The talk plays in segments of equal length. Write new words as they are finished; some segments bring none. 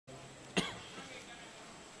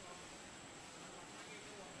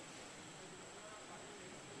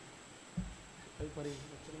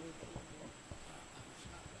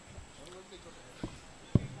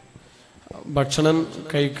ഭക്ഷണം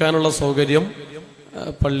കഴിക്കാനുള്ള സൗകര്യം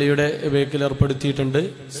പള്ളിയുടെ ബേക്കിൽ ഏർപ്പെടുത്തിയിട്ടുണ്ട്.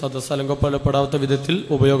 സദസ്സ് അലങ്കോലപ്പെടാത്ത വിധത്തിൽ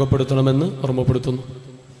ഉപയോഗപ്പെടുത്തണമെന്ന് ഓർമ്മപ്പെടുത്തുന്നു.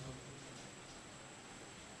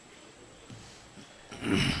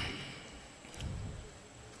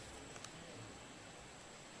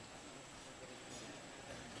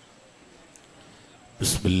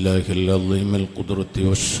 ബിസ്മില്ലാഹിൽ അളീമിൽ ഖുദ്റത്തി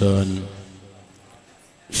വശ്ശാൻ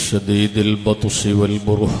ശദീദിൽ ബത്ശി വൽ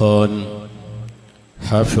ബുർഹാൻ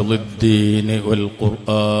ഹാഫിളുദ് ദീൻ വൽ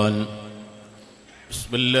ഖുർആൻ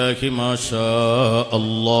ബിസ്മില്ലാഹി മാ ശാ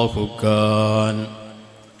അല്ലാഹു കാൻ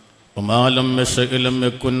വമാ ലം യശഅ ലം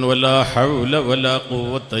യകുൻ വലാ ഹൗല വലാ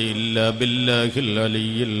ഖുവത ഇല്ലാ ബില്ലാഹിൽ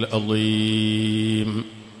അലിയിൽ അളീം.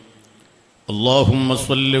 اللهم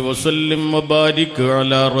صل وسلم وبارك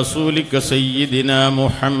على رسولك سيدنا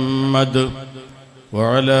محمد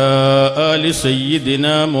وعلى آل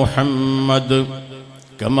سيدنا محمد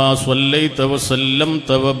كما صليت وسلمت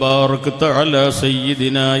وباركت على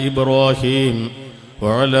سيدنا إبراهيم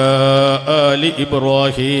وعلى آل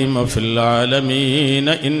إبراهيم في العالمين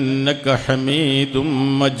إنك حميد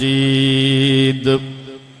مجيد.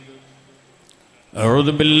 أعوذ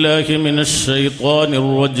بالله من الشيطان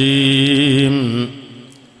الرجيم.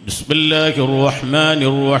 بسم الله الرحمن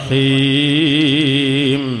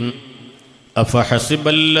الرحيم. أفحسب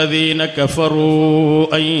الذين كفروا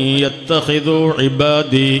أن يتخذوا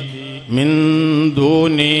عبادي من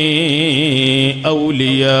دوني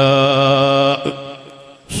أولياء.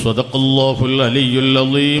 صدق الله العلي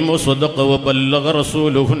العظيم وصدق وبلغ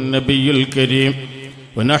رسوله النبي الكريم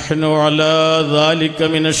ونحن على ذلك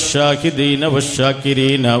من الشاهدين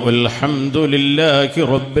والشاكرين والحمد لله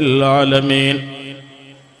رب العالمين.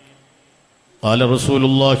 قال رسول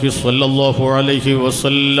الله صلى الله عليه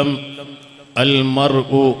وسلم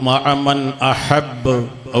المرء مع من أحب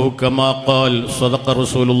أو كما قال صدق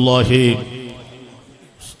رسول الله.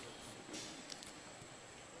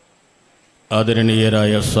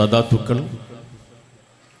 ആദരണീയരായ സാദാത്തുക്കൾ,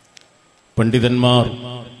 പണ്ഡിതന്മാർ,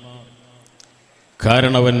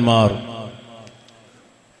 കാരണവന്മാർ,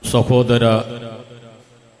 സഹോദര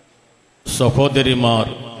സഹോദരിമാർ,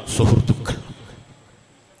 സുഹൃത്തുക്കൾ,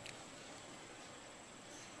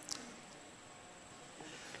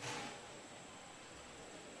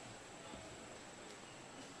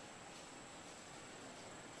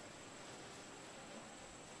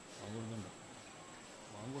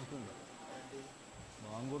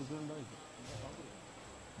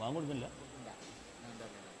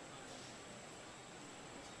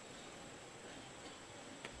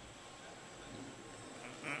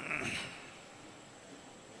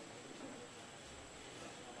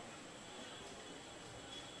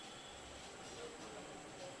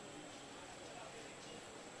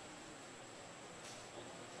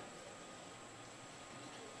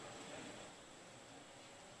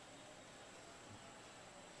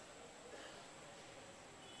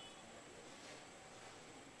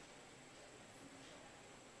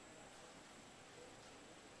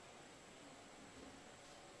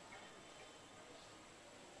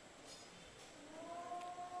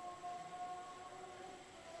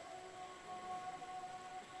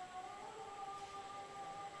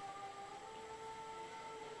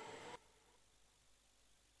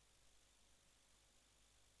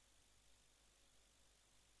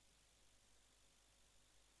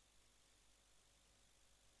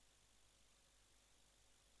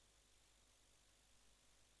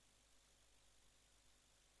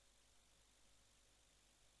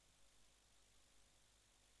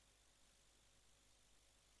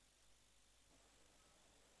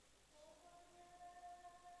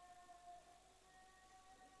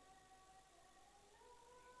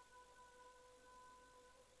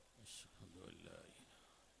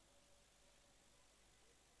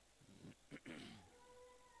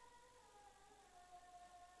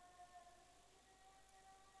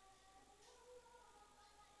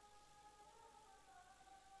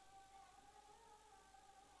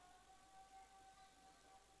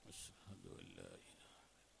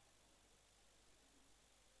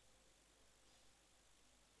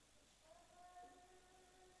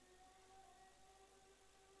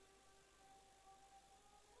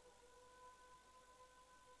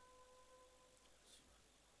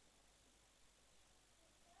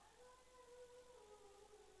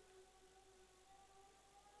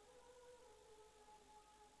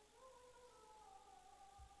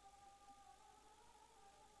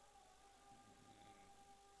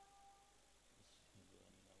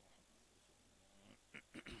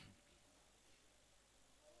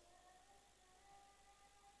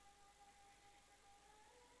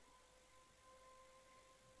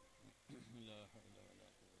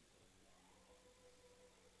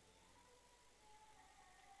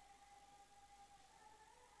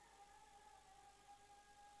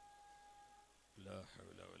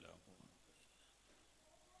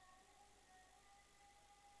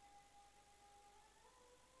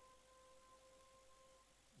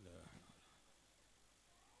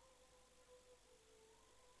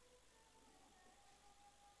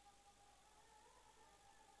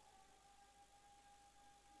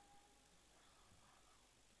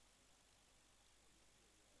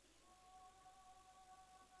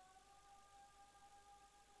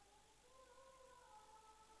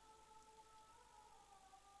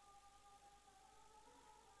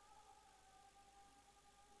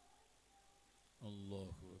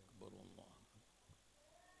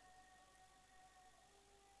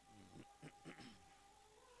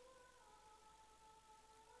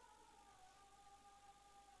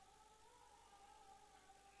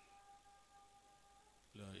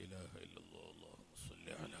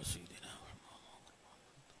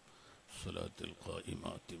 الصلاة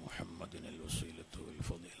القائمات محمد الوسيلة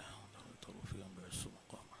والفضيلة ترفيع بعز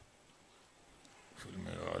مقامه في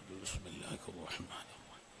الميعاد. بسم الله الرحمن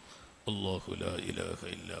الرحيم. الله لا إله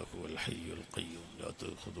إلا هو الحي القيوم لا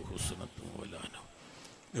تأخذه سنة ولا نوم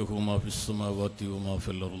له ما في السماوات وما في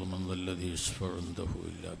الأرض من ذا الذي يشفع عنده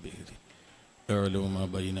إلا بإذنه يعلم ما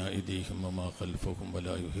بين أيديهم وما خلفهم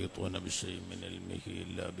ولا يحيطون بشيء من علمه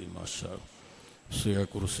إلا بما شاء وسع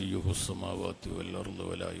كرسيه السماوات والأرض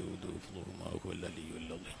ولا يؤوده حفظهما وهو العلي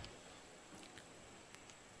العظيم.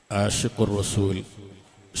 ആഷിഖുർ റസൂൽ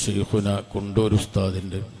ശൈഖുന കുണ്ടൂർ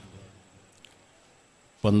ഉസ്താദിൻ്റെ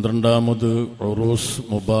 12ാമത് ഉറൂസ്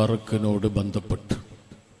മുബാറക്കിനോട് ബന്ധപ്പെട്ട്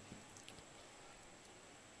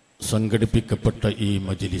സംഘടിപ്പിക്കപ്പെട്ട ഈ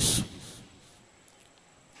മജ്ലിസ്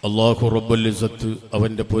അല്ലാഹു റബ്ബുൽ ഇസ്സത്ത്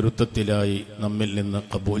അവൻ്റെ പൊരുത്തത്തിലായി നമ്മിൽ നിന്ന്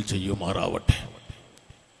ഖബൂൽ ചെയ്യുമാറാവട്ടെ.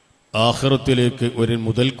 ആഖിറത്തിലേക്ക് ഒരു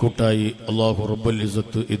മുതൽക്കൂട്ടായി അല്ലാഹു റബ്ബുൽ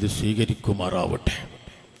ഇസ്സത്ത് ഇത് സ്വീകരിക്കുമാറാവട്ടെ.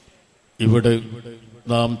 ഇവിടെ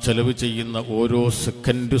നാം ചെലവ് ചെയ്യുന്ന ഓരോ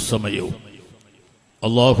സെക്കൻഡ് സമയവും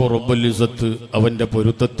അല്ലാഹു റബ്ബുൽ ഇസ്സത്ത് അവൻ്റെ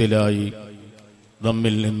പൊരുത്തത്തിലായി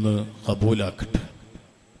നമ്മിൽ നിന്ന് ഖബൂലാക്കട്ടെ.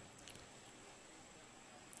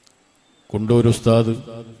 കുണ്ടൂർ ഉസ്താദ്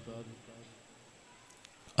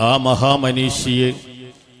ആ മഹാമനീഷിയെ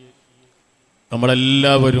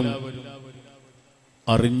നമ്മളെല്ലാവരും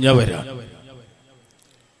അറിഞ്ഞവരാണ്.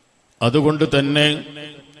 അതുകൊണ്ട് തന്നെ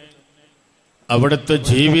അവിടുത്തെ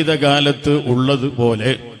ജീവിതകാലത്ത്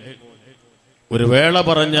ഉള്ളതുപോലെ ഒരു വേള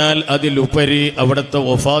പറഞ്ഞാൽ അതിലുപരി അവിടുത്തെ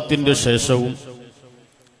വഫാത്തിന്റെ ശേഷവും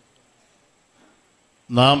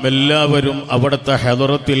നാം എല്ലാവരും അവിടുത്തെ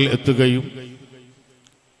ഹദറത്തിൽ എത്തുകയും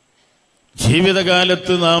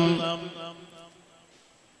ജീവിതകാലത്ത് നാം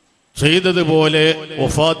ചെയ്തതുപോലെ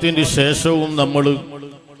വഫാത്തിന്റെ ശേഷവും നമ്മൾ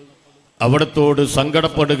അവിടത്തോട്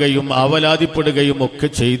സങ്കടപ്പെടുകയും ആവലാതിപ്പെടുകയും ഒക്കെ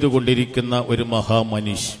ചെയ്തുകൊണ്ടിരിക്കുന്ന ഒരു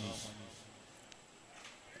മഹാമനീഷ്.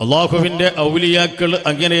 അള്ളാഹുവിന്റെ ഔലിയാക്കൾ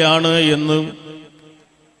അങ്ങനെയാണ് എന്ന്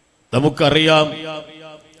നമുക്കറിയാം.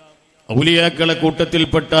 ഔലിയാക്കളെ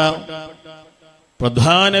കൂട്ടത്തിൽപ്പെട്ട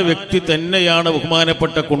പ്രധാന വ്യക്തി തന്നെയാണ്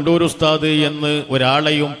ബഹുമാനപ്പെട്ട കുണ്ടൂർ ഉസ്താദ് എന്ന്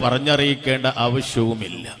ഒരാളെയും പറഞ്ഞറിയിക്കേണ്ട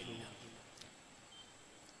ആവശ്യവുമില്ല.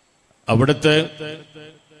 അവിടുത്തെ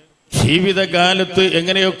ജീവിതകാലത്ത്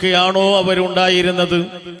എങ്ങനെയൊക്കെയാണോ അവരുണ്ടായിരുന്നത്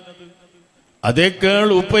അതേക്കാൾ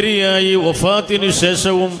ഉപരിയായി വഫാത്തിനു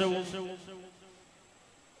ശേഷവും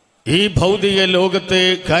ഈ ഭൗതിക ലോകത്തെ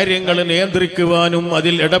കാര്യങ്ങൾ നിയന്ത്രിക്കുവാനും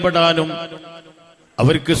അതിൽ ഇടപെടാനും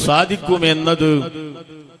അവർക്ക് സാധിക്കുമെന്നത്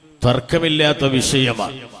തർക്കമില്ലാത്ത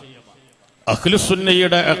വിഷയമാണ്.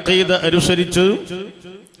 അഹ്ലുസുന്നയുടെ അഖീദ അനുസരിച്ച്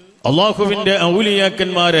അല്ലാഹുവിന്റെ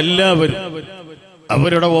ഔലിയാക്കന്മാരെല്ലാവരും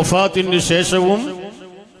അവരുടെ വഫാത്തിന് ശേഷവും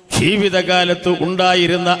ജീവിതകാലത്ത്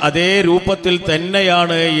ഉണ്ടായിരുന്ന അതേ രൂപത്തിൽ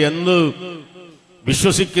തന്നെയാണ് എന്ന്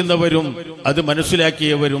വിശ്വസിക്കുന്നവരും അത്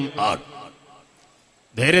മനസ്സിലാക്കിയവരും ആണ്.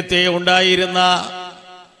 നേരത്തെ ഉണ്ടായിരുന്ന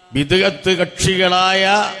ബിദ്അത്ത് കക്ഷികളായ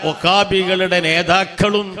വഹാബികളുടെ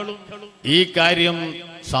നേതാക്കളും ഈ കാര്യം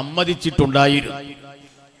സമ്മതിച്ചിട്ടുണ്ടായിരുന്നു.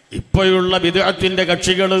 ഇപ്പോഴുള്ള ബിദ്അത്തിന്റെ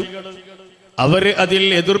കക്ഷികൾ അവര് അതിൽ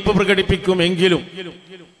എതിർപ്പ് പ്രകടിപ്പിക്കുമെങ്കിലും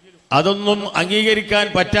അതൊന്നും അംഗീകരിക്കാൻ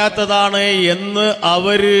പറ്റാത്തതാണ് എന്ന്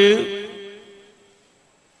അവര്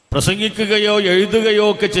പ്രസംഗിക്കുകയോ എഴുതുകയോ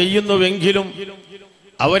ഒക്കെ ചെയ്യുന്നുവെങ്കിലും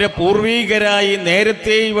അവരെ പൂർവീകരായി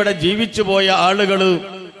നേരത്തെ ഇവിടെ ജീവിച്ചു പോയ ആളുകൾ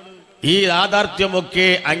ഈ യാഥാർത്ഥ്യമൊക്കെ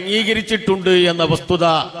അംഗീകരിച്ചിട്ടുണ്ട് എന്ന വസ്തുത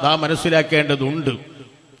നാം മനസ്സിലാക്കേണ്ടതുണ്ട്.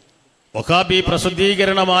 വഹാബി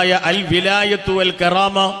പ്രസിദ്ധീകരണമായ അൽ വിലായത്തു അൽ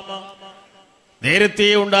കറാമ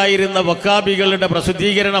നേരത്തെ ഉണ്ടായിരുന്ന വഹാബികളുടെ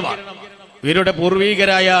പ്രസിദ്ധീകരണമാണ്. ഇവരുടെ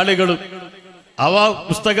പൂർവീകരായ ആളുകൾ അവ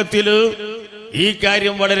പുസ്തകത്തില് ഈ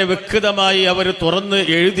കാര്യം വളരെ വ്യക്തമായി അവർ തുറന്ന്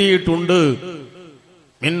എഴുതിയിട്ടുണ്ട്.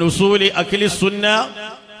 മിൻ ഉസൂലി അഖ്ലി സുന്ന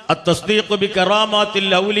അത്തസ്ദീഖ് ബികറാമാത്തിൽ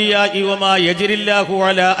ഔലിയാഇ വമാ യജ്രില്ലാഹു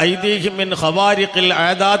അലാ ഐദീഹിം മിൻ ഖവാരിഖിൽ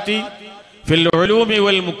ആദാതി ഫിൽ ഉലൂമി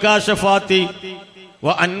വൽ മുകാശഫാതി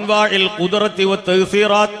വഅൻവാഇൽ ഖുദ്റതി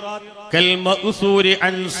വതഅ്സീറാത്ത് കൽ മഅ്സൂരി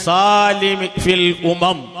അൻ സാലിം ഫിൽ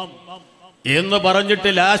ഉമം എന്ന് പറഞ്ഞിട്ട്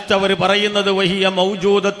ലാസ്റ്റ് അവർ പറയുന്നത് വഹിയ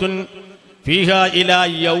മൗജൂദത്തുൻ ഫീഹാ ഇലാ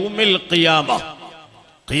യൗമിൽ ഖിയാമ,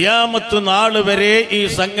 ഖിയാമത്ത് നാൾ വരെ ഈ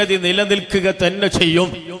സംഗതി നിലനിൽക്കുക തന്നെ ചെയ്യും.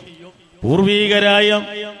 പൂർവീകരായ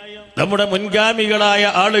നമ്മുടെ മുൻഗാമികളായ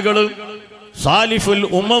ആളുകൾ സാലിഫുൽ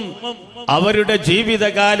ഉമം അവരുടെ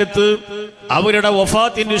ജീവിതകാലത്ത് അവരുടെ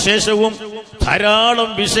വഫാത്തിന് ശേഷവും ധാരാളം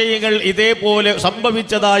വിഷയങ്ങൾ ഇതേപോലെ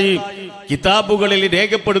സംഭവിച്ചതായി കിതാബുകളിൽ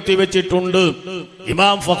രേഖപ്പെടുത്തി വെച്ചിട്ടുണ്ട്.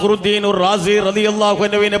 ഇമാം ഫഖ്റുദ്ദീൻ റാസി റളിയല്ലാഹു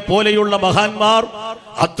അൻഹുവിനെ പോലെയുള്ള മഹാന്മാർ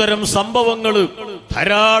അത്തരം സംഭവങ്ങൾ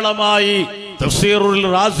ധാരാളമായി തഫ്സീറുൽ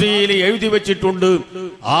റാസിയിൽ എഴുതി വെച്ചിട്ടുണ്ട്.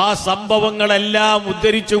 ആ സംഭവങ്ങളെല്ലാം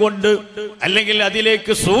ഉദ്ധരിച്ചുകൊണ്ട് അല്ലെങ്കിൽ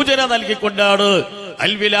അതിലേക്ക് സൂചന നൽകിക്കൊണ്ടാണ്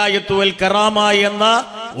അൽ വിലായത്തു വൽ കറാമ എന്ന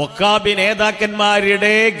വഖാബി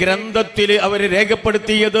നേതാക്കന്മാരുടെ ഗ്രന്ഥത്തിൽ അവർ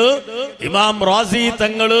രേഖപ്പെടുത്തിയത് ഇമാം റാസി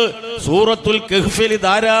തങ്ങള് സൂറത്തുൽ കഹ്ഫിൽ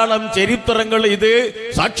ധാരാളം ചരിത്രങ്ങൾ ഇത്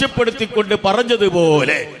സാക്ഷ്യപ്പെടുത്തിക്കൊണ്ട്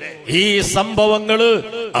പറഞ്ഞതുപോലെ ഈ സംഭവങ്ങള്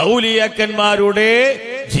ഔലിയാക്കന്മാരുടെ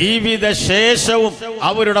ജീവിത ശേഷവും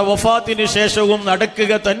അവരുടെ വഫാത്തിന് ശേഷവും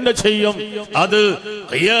നടക്കുക തന്നെ ചെയ്യും. അത്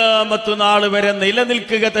ഖിയാമത്ത് നാൾ വരെ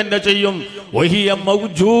നിലനിൽക്കുക തന്നെ ചെയ്യും. വഹിയ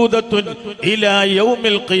മൗജൂദത്തുൻ ഇലാ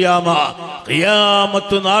യൗമിൽ ഖിയാമ,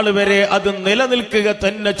 ഖിയാമത്ത് നാൾ വരെ അത് നിലനിൽക്കുക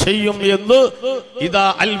തന്നെ ചെയ്യും എന്ന് ഇതാ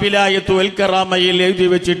അൽ വിലായത്തു വൽ കറാമയിൽ എഴുതി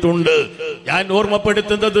വെച്ചിട്ടുണ്ട്. ഞാൻ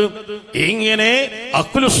ഓർമ്മപ്പെടുത്തുന്നത് ഇങ്ങനെ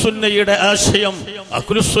അഖ്ലുസുന്നയുടെ ആശയം,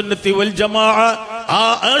 അഖ്ലുസുന്നത്തി വൽ ജമാഅ, ആ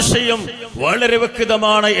ആശയം വളരെ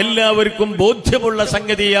വ്യക്തമാണ്, എല്ലാവർക്കും ബോധ്യമുള്ള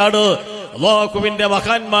സംഗതിയാണ്. അല്ലാഹുവിന്റെ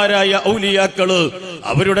മഹാന്മാരായ ഔലിയാക്കള്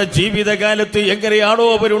അവരുടെ ജീവിതകാലത്ത് എങ്ങനെയാണോ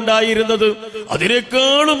അവരുണ്ടായിരുന്നത്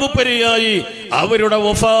അതിനേക്കാളും ഉപരിയായി അവരുടെ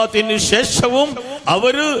വഫാത്തിന് ശേഷവും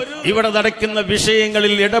അവര് ഇവിടെ നടക്കുന്ന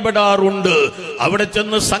വിഷയങ്ങളിൽ ഇടപെടാറുണ്ട്. അവിടെ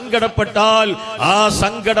ചെന്ന് സങ്കടപ്പെട്ടാൽ ആ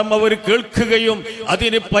സങ്കടം അവർ കേൾക്കുകയും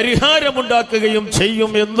അതിന് പരിഹാരമുണ്ടാക്കുകയും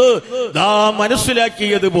ചെയ്യും എന്ന്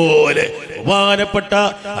മനസ്സിലാക്കിയതുപോലെ ബഹുമാനപ്പെട്ട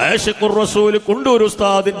ആശിഖുർ റസൂൽ കുണ്ടൂർ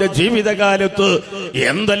ഉസ്താദിന്റെ ജീവിതകാലത്ത്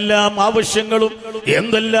എന്തെല്ലാം ആവശ്യങ്ങളും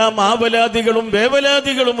എന്തെല്ലാം ആവലാദികളും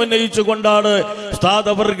വേവലാദികളും ഉന്നയിച്ചുകൊണ്ടാണ് ഉസ്താദ്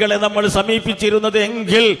അവർകളെ നമ്മൾ സമീപിച്ചിരുന്നത്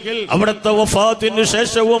എങ്കിൽ അവിടുത്തെ വഫാത്തിന്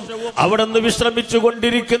ശേഷവും അവിടെ നിന്ന് വിശ്രമിച്ചു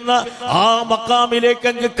കൊണ്ടിരിക്കുന്ന ആ മക്കാമിലേക്ക്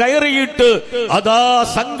അങ്ങ് കയറിയിട്ട് അതാ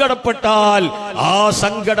സങ്കടപ്പെട്ടാൽ ആ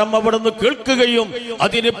സങ്കടം അവിടെ നിന്ന് കേൾക്കുകയും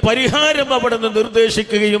അതിന് പരിഹാരം അവിടെ നിന്ന്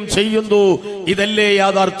നിർദ്ദേശിക്കുകയും ചെയ്യുന്നു. ഇതല്ലേ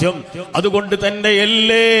യാഥാർത്ഥ്യം? അതുകൊണ്ട്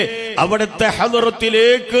തന്നെയല്ലേ അവിടുത്തെ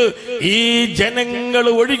ഹദറത്തിലേക്ക് ഈ ജനങ്ങൾ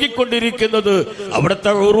ഒഴുകിക്കൊണ്ടിരിക്കുന്നത്.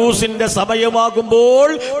 അവിടുത്തെ ഉറൂസിന്റെ സമയമാകുമ്പോൾ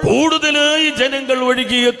കൂടുതലായി ജനങ്ങൾ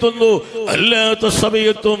ഒഴുകിയെത്തുന്നു. അല്ലാത്ത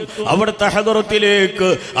സമയത്തും അവിടുത്തെ ഹദറത്തിലേക്ക്,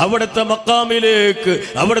 അവിടുത്തെ മക്കാമിലേക്ക്,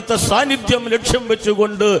 അവിടുത്തെ സാന്നിധ്യം ലക്ഷ്യം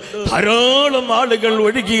വെച്ചുകൊണ്ട് ധാരാളം ആളുകൾ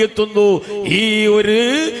ഒഴുകിയെത്തുന്നു. ഈ ഒരു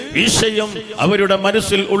വിഷയം അവരുടെ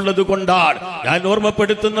മനസ്സിൽ ഉള്ളത് കൊണ്ടാണ് ഞാൻ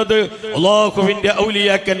ഓർമ്മപ്പെടുത്തുന്നത്. അല്ലാഹുവിന്റെ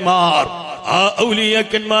ഔലിയാക്കന്മാർ, ആ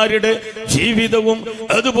ഔലിയാക്കന്മാരുടെ ജീവിതവും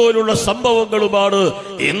അതുപോലുള്ള സംഭവങ്ങളുമാണ്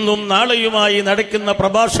ഇന്നും നാളെയുമായി നടക്കുന്ന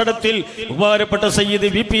പ്രഭാഷണത്തിൽ ബഹുമാനപ്പെട്ട സയ്യിദ്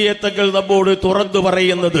VP തങ്ങൾ നമ്മോട് തുറന്നു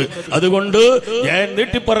പറയുന്നത്. അതുകൊണ്ട് ഞാൻ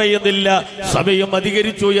നീട്ടിപ്പറയുന്നില്ല, സമയം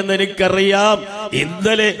അധികരിച്ചു എന്ന് എനിക്കറിയാം.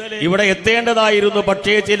 ഇന്നലെ ഇവിടെ എത്തേണ്ടതായിരുന്നു,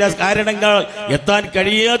 പക്ഷേ ചില കാരണങ്ങൾ എത്താൻ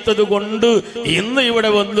കഴിയാത്തത് കൊണ്ട് ഇന്ന്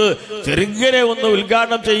ഇവിടെ വന്ന് ചെറുങ്ങനെ ഒന്ന്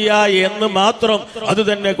ഉദ്ഘാടനം ചെയ്യാ എന്ന് മാത്രം. അത്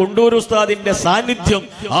തന്നെ കുണ്ടൂർ ഉസ്താദിന്റെ സാന്നിധ്യം,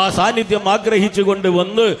 ആ സാന്നിധ്യം ആഗ്രഹിച്ചുകൊണ്ട്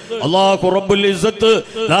വന്ന് അല്ലാഹു റബ്ബുൽ ഇസ്സത്ത്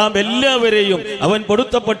നാം എല്ലാവരെയും അവൻ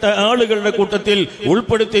പൊരുത്തപ്പെട്ട ആളുകളുടെ കൂട്ടത്തിൽ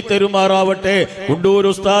ഉൾപ്പെടുത്തി തരുമാറാവട്ടെ. കുണ്ടൂർ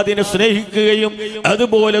ഉസ്താദിനെ സ്നേഹിക്കുകയും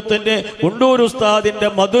അതുപോലെ തന്നെ കുണ്ടൂർ ഉസ്താദിന്റെ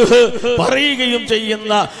മദ്ഹ് പറയുകയും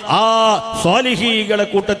ചെയ്യുന്ന ആ സ്വാലിഹീകളെ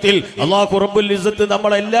കൂട്ടത്തിൽ അല്ലാഹു റബ്ബുൽ ഇസ്സത്ത്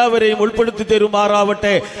നമ്മളെല്ലാവരെയും ഉൾപ്പെടുത്തി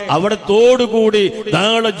തരുമാറാവട്ടെ. അവിടത്തോടുകൂടി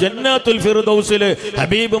നാളെ ജന്നാത്തുൽ ഫിർദൗസിൽ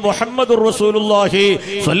ഹബീബ് മുഹമ്മദുർ റസൂലുള്ളാഹി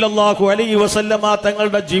സ്വല്ലല്ലാഹു അലൈഹി വസല്ലമ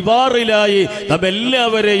തങ്ങളുടെ ജിവാറിലായി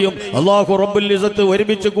നമ്മെല്ലാവരെയും അല്ലാഹു റബ്ബുൽ ഇസ്സത്ത്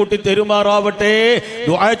ഒരുമിച്ച് കൂട്ടി തരുമാറാവട്ടെ.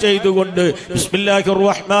 ദുആ ചെയ്തുകൊണ്ട് ബിസ്മില്ലാഹിർ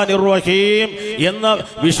റഹ്മാനിർ റഹീം എന്ന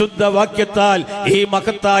വിശുദ്ധ വാക്യത്താൽ ഈ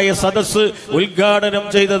മഹത്തായ സദസ്സ് ഉദ്ഘാടനം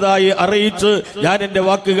ചെയ്തതായി അറിയിച്ച് ഞാൻ എന്റെ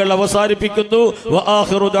വാക്കുകൾ അവസാനിപ്പിക്കുന്നു.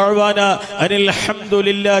 വആഖിറു ദഅവാനാ അനിൽ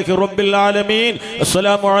ഹംദുലില്ലാഹി റബ്ബിൽ ആലമീൻ.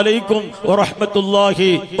 അസ്സലാമു അലൈക്കും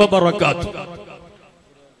വറഹ്മത്തുള്ളാഹി വബറകാതുഹു.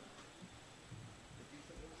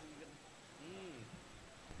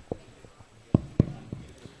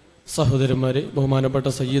 സഹോദരന്മാരെ, ബഹുമാനപ്പെട്ട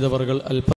സയ്യിദ് അവർകൾ